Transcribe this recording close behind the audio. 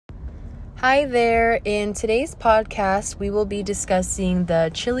Hi there. In today's podcast, we will be discussing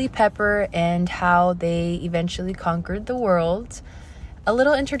the chili pepper and how they eventually conquered the world. A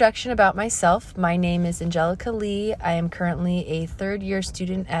little introduction about myself. My name is Angelica Lee. I am currently a third-year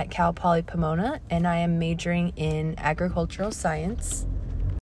student at Cal Poly Pomona, and I am majoring in agricultural science.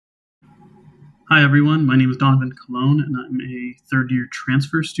 Hi everyone, my name is Donovan Colon and I'm a third-year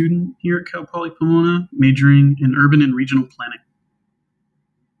transfer student here at Cal Poly Pomona, majoring in urban and regional planning.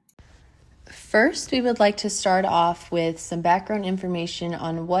 First, we would like to start off with some background information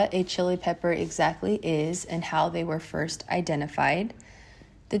on what a chili pepper exactly is and how they were first identified.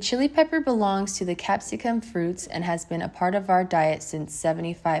 The chili pepper belongs to the capsicum fruits and has been a part of our diet since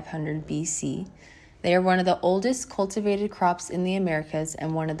 7500 BC. They are one of the oldest cultivated crops in the Americas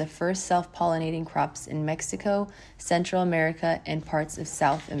and one of the first self-pollinating crops in Mexico, Central America, and parts of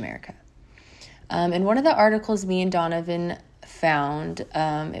South America. In one of the articles me and Donovan found,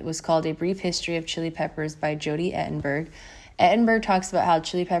 it was called A Brief History of Chili Peppers by Jody Ettenberg. Ettenberg talks about how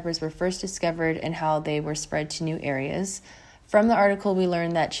chili peppers were first discovered and how they were spread to new areas. From the article, we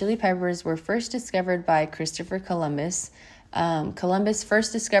learned that chili peppers were first discovered by Christopher Columbus. Columbus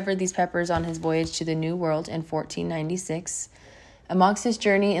first discovered these peppers on his voyage to the New World in 1496. Amongst his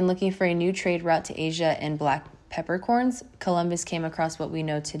journey in looking for a new trade route to Asia and black peppercorns, Columbus came across what we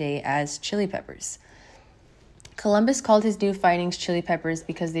know today as chili peppers. Columbus called his new findings chili peppers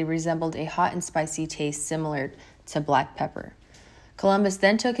because they resembled a hot and spicy taste similar to black pepper. Columbus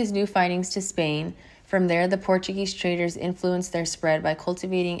then took his new findings to Spain. From there, the Portuguese traders influenced their spread by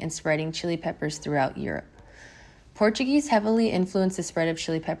cultivating and spreading chili peppers throughout Europe. Portuguese heavily influenced the spread of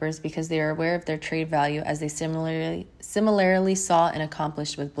chili peppers because they are aware of their trade value, as they similarly saw and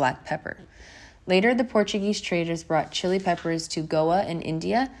accomplished with black pepper. Later, the Portuguese traders brought chili peppers to Goa in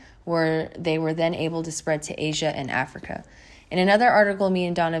India, where they were then able to spread to Asia and Africa. In another article me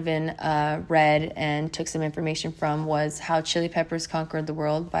and Donovan read and took some information from was How Chili Peppers Conquered the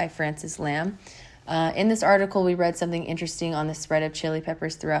World by Francis Lamb. In this article, we read something interesting on the spread of chili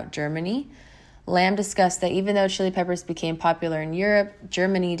peppers throughout Germany. Lamb discussed that even though chili peppers became popular in Europe,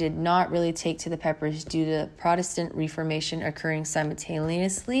 Germany did not really take to the peppers due to Protestant Reformation occurring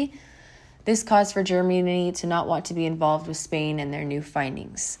simultaneously. This caused for Germany to not want to be involved with Spain and their new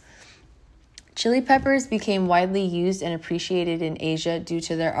findings. Chili peppers became widely used and appreciated in Asia due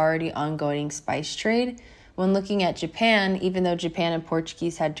to their already ongoing spice trade. When looking at Japan, even though Japan and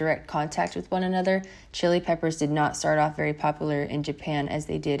Portuguese had direct contact with one another, chili peppers did not start off very popular in Japan as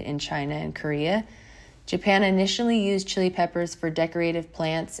they did in China and Korea. Japan initially used chili peppers for decorative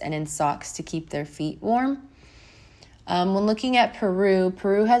plants and in socks to keep their feet warm. When looking at Peru,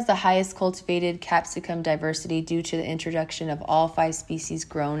 Peru has the highest cultivated capsicum diversity due to the introduction of all 5 species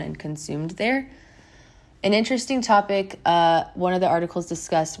grown and consumed there. An interesting topic one of the articles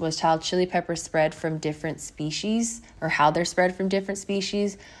discussed was how chili peppers spread from different species, or how they're spread from different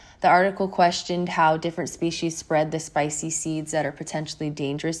species. The article questioned how different species spread the spicy seeds that are potentially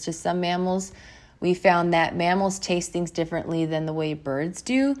dangerous to some mammals. We found that mammals taste things differently than the way birds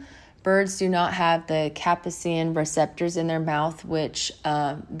do. Birds do not have the capsaicin receptors in their mouth, which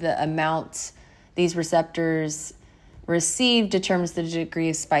the amount these receptors receive determines the degree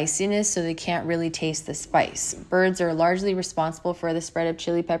of spiciness, so they can't really taste the spice. Birds are largely responsible for the spread of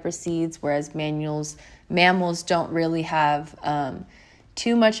chili pepper seeds, whereas mammals don't really have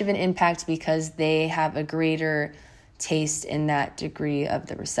too much of an impact because they have a greater taste in that degree of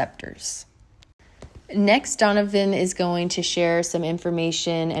the receptors. Next, Donovan is going to share some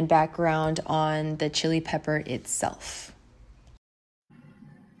information and background on the chili pepper itself.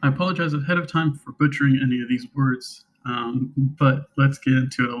 I apologize ahead of time for butchering any of these words, but let's get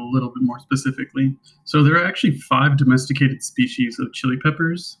into it a little bit more specifically. So there are actually 5 domesticated species of chili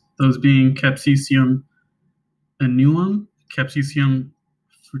peppers, those being Capsicum annuum, Capsicum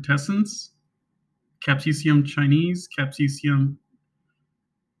frutescens, Capsicum chinese, Capsicum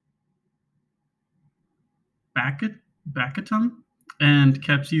baccatum, and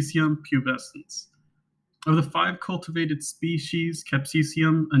Capsicum pubescens. Of the 5 cultivated species,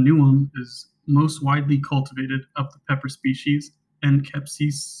 Capsicum annuum is most widely cultivated of the pepper species, and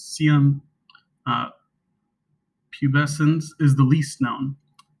Capsicum pubescens is the least known.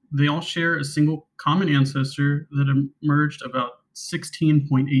 They all share a single common ancestor that emerged about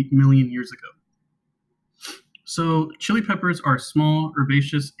 16.8 million years ago. So chili peppers are small,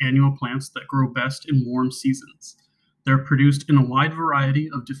 herbaceous annual plants that grow best in warm seasons. They're produced in a wide variety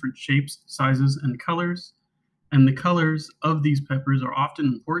of different shapes, sizes, and colors, and the colors of these peppers are often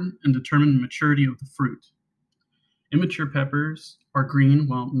important and determine the maturity of the fruit. Immature peppers are green,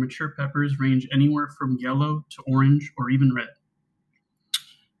 while mature peppers range anywhere from yellow to orange or even red.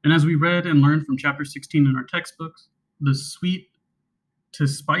 And as we read and learned from chapter 16 in our textbooks, the sweet to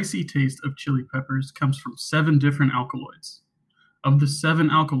spicy taste of chili peppers comes from 7 different alkaloids. Of the 7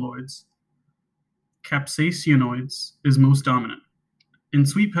 alkaloids, capsaicinoids is most dominant. In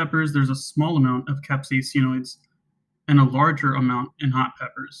sweet peppers, there's a small amount of capsaicinoids and a larger amount in hot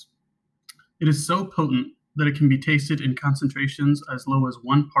peppers. It is so potent that it can be tasted in concentrations as low as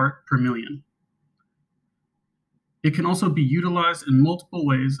 1 part per million. It can also be utilized in multiple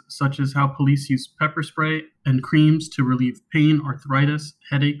ways, such as how police use pepper spray and creams to relieve pain, arthritis,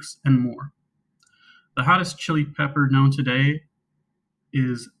 headaches, and more. The hottest chili pepper known today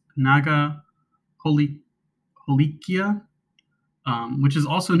is Naga Holikia, which is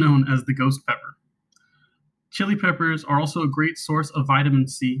also known as the ghost pepper. Chili peppers are also a great source of vitamin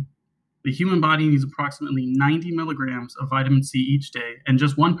C. The human body needs approximately 90 milligrams of vitamin C each day, and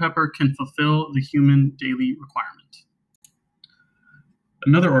just 1 pepper can fulfill the human daily requirement.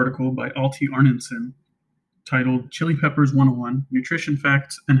 Another article by Alti Arnenson, titled Chili Peppers 101, Nutrition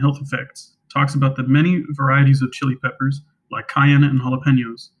Facts and Health Effects, talks about the many varieties of chili peppers, like cayenne and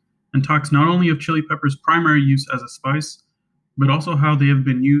jalapenos, and talks not only of chili peppers' primary use as a spice, but also how they have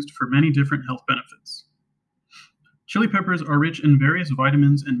been used for many different health benefits. Chili peppers are rich in various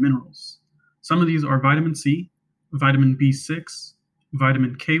vitamins and minerals. Some of these are vitamin C, vitamin B6,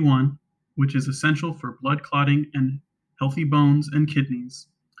 vitamin K1, which is essential for blood clotting and healthy bones and kidneys,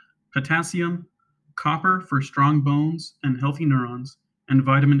 potassium, copper for strong bones and healthy neurons, and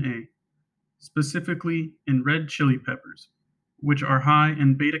vitamin A, specifically in red chili peppers, which are high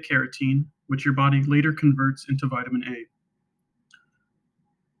in beta-carotene, which your body later converts into vitamin A.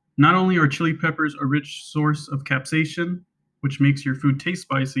 Not only are chili peppers a rich source of capsaicin, which makes your food taste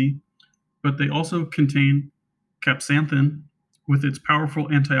spicy, but they also contain capsanthin, with its powerful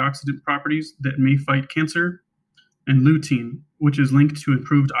antioxidant properties that may fight cancer, and lutein, which is linked to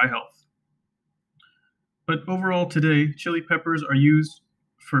improved eye health. But overall today, chili peppers are used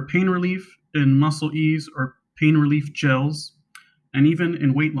for pain relief in muscle ease or pain relief gels, and even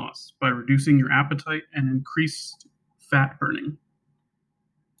in weight loss by reducing your appetite and increased fat burning.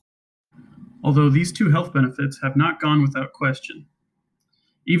 Although these 2 health benefits have not gone without question.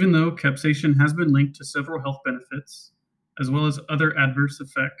 Even though capsaicin has been linked to several health benefits, as well as other adverse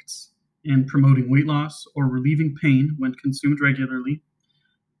effects in promoting weight loss or relieving pain when consumed regularly,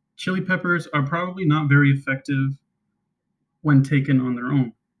 chili peppers are probably not very effective when taken on their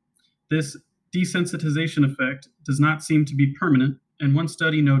own. This desensitization effect does not seem to be permanent, and one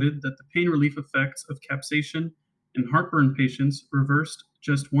study noted that the pain relief effects of capsaicin in heartburn patients reversed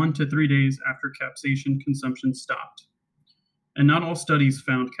just 1 to 3 days after capsaicin consumption stopped. And not all studies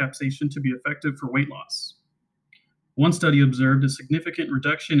found capsaicin to be effective for weight loss. One study observed a significant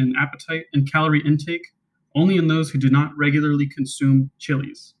reduction in appetite and calorie intake only in those who did not regularly consume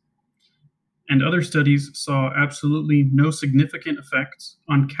chilies. And other studies saw absolutely no significant effects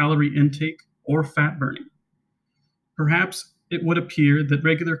on calorie intake or fat burning. Perhaps it would appear that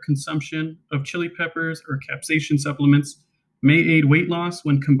regular consumption of chili peppers or capsaicin supplements may aid weight loss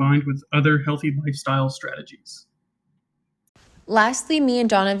when combined with other healthy lifestyle strategies. Lastly, me and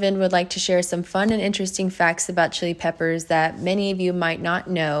Donovan would like to share some fun and interesting facts about chili peppers that many of you might not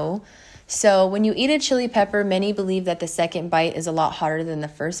know. So when you eat a chili pepper, many believe that the second bite is a lot hotter than the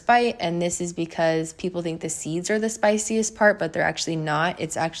first bite, and this is because people think the seeds are the spiciest part, but they're actually not.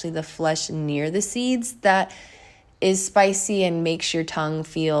 It's actually the flesh near the seeds that is spicy and makes your tongue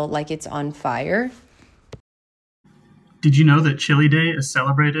feel like it's on fire. Did you know that Chili Day is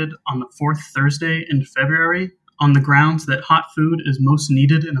celebrated on the 4th Thursday in February on the grounds that hot food is most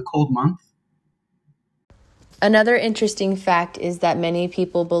needed in a cold month? Another interesting fact is that many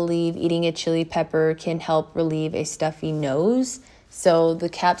people believe eating a chili pepper can help relieve a stuffy nose. So the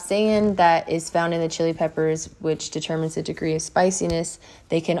capsaicin that is found in the chili peppers, which determines the degree of spiciness,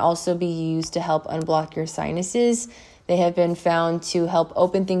 they can also be used to help unblock your sinuses. They have been found to help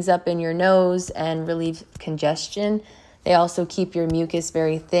open things up in your nose and relieve congestion. They also keep your mucus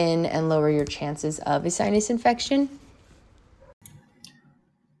very thin and lower your chances of a sinus infection.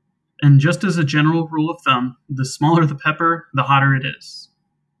 And just as a general rule of thumb, the smaller the pepper, the hotter it is.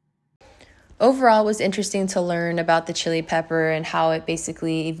 Overall, it was interesting to learn about the chili pepper and how it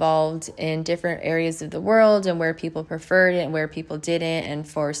basically evolved in different areas of the world and where people preferred it and where people didn't, and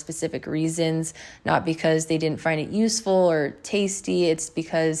for specific reasons, not because they didn't find it useful or tasty. It's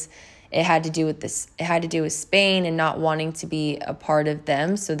because it had to do with this. It had to do with Spain and not wanting to be a part of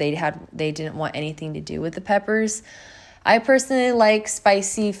them, so they didn't want anything to do with the peppers. I personally like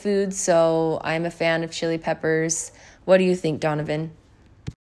spicy food, so I'm a fan of chili peppers. What do you think, Donovan?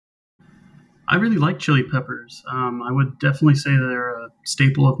 I really like chili peppers. I would definitely say they're a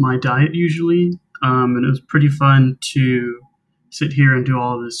staple of my diet usually. And it was pretty fun to sit here and do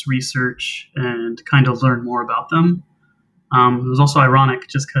all of this research and kind of learn more about them. It was also ironic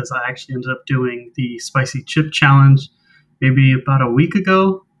just because I actually ended up doing the spicy chip challenge maybe about a week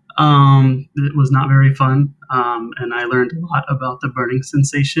ago. It was not very fun, and I learned a lot about the burning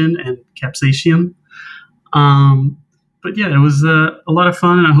sensation and capsaicin. Um, but yeah, it was a lot of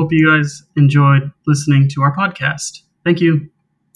fun, and I hope you guys enjoyed listening to our podcast. Thank you.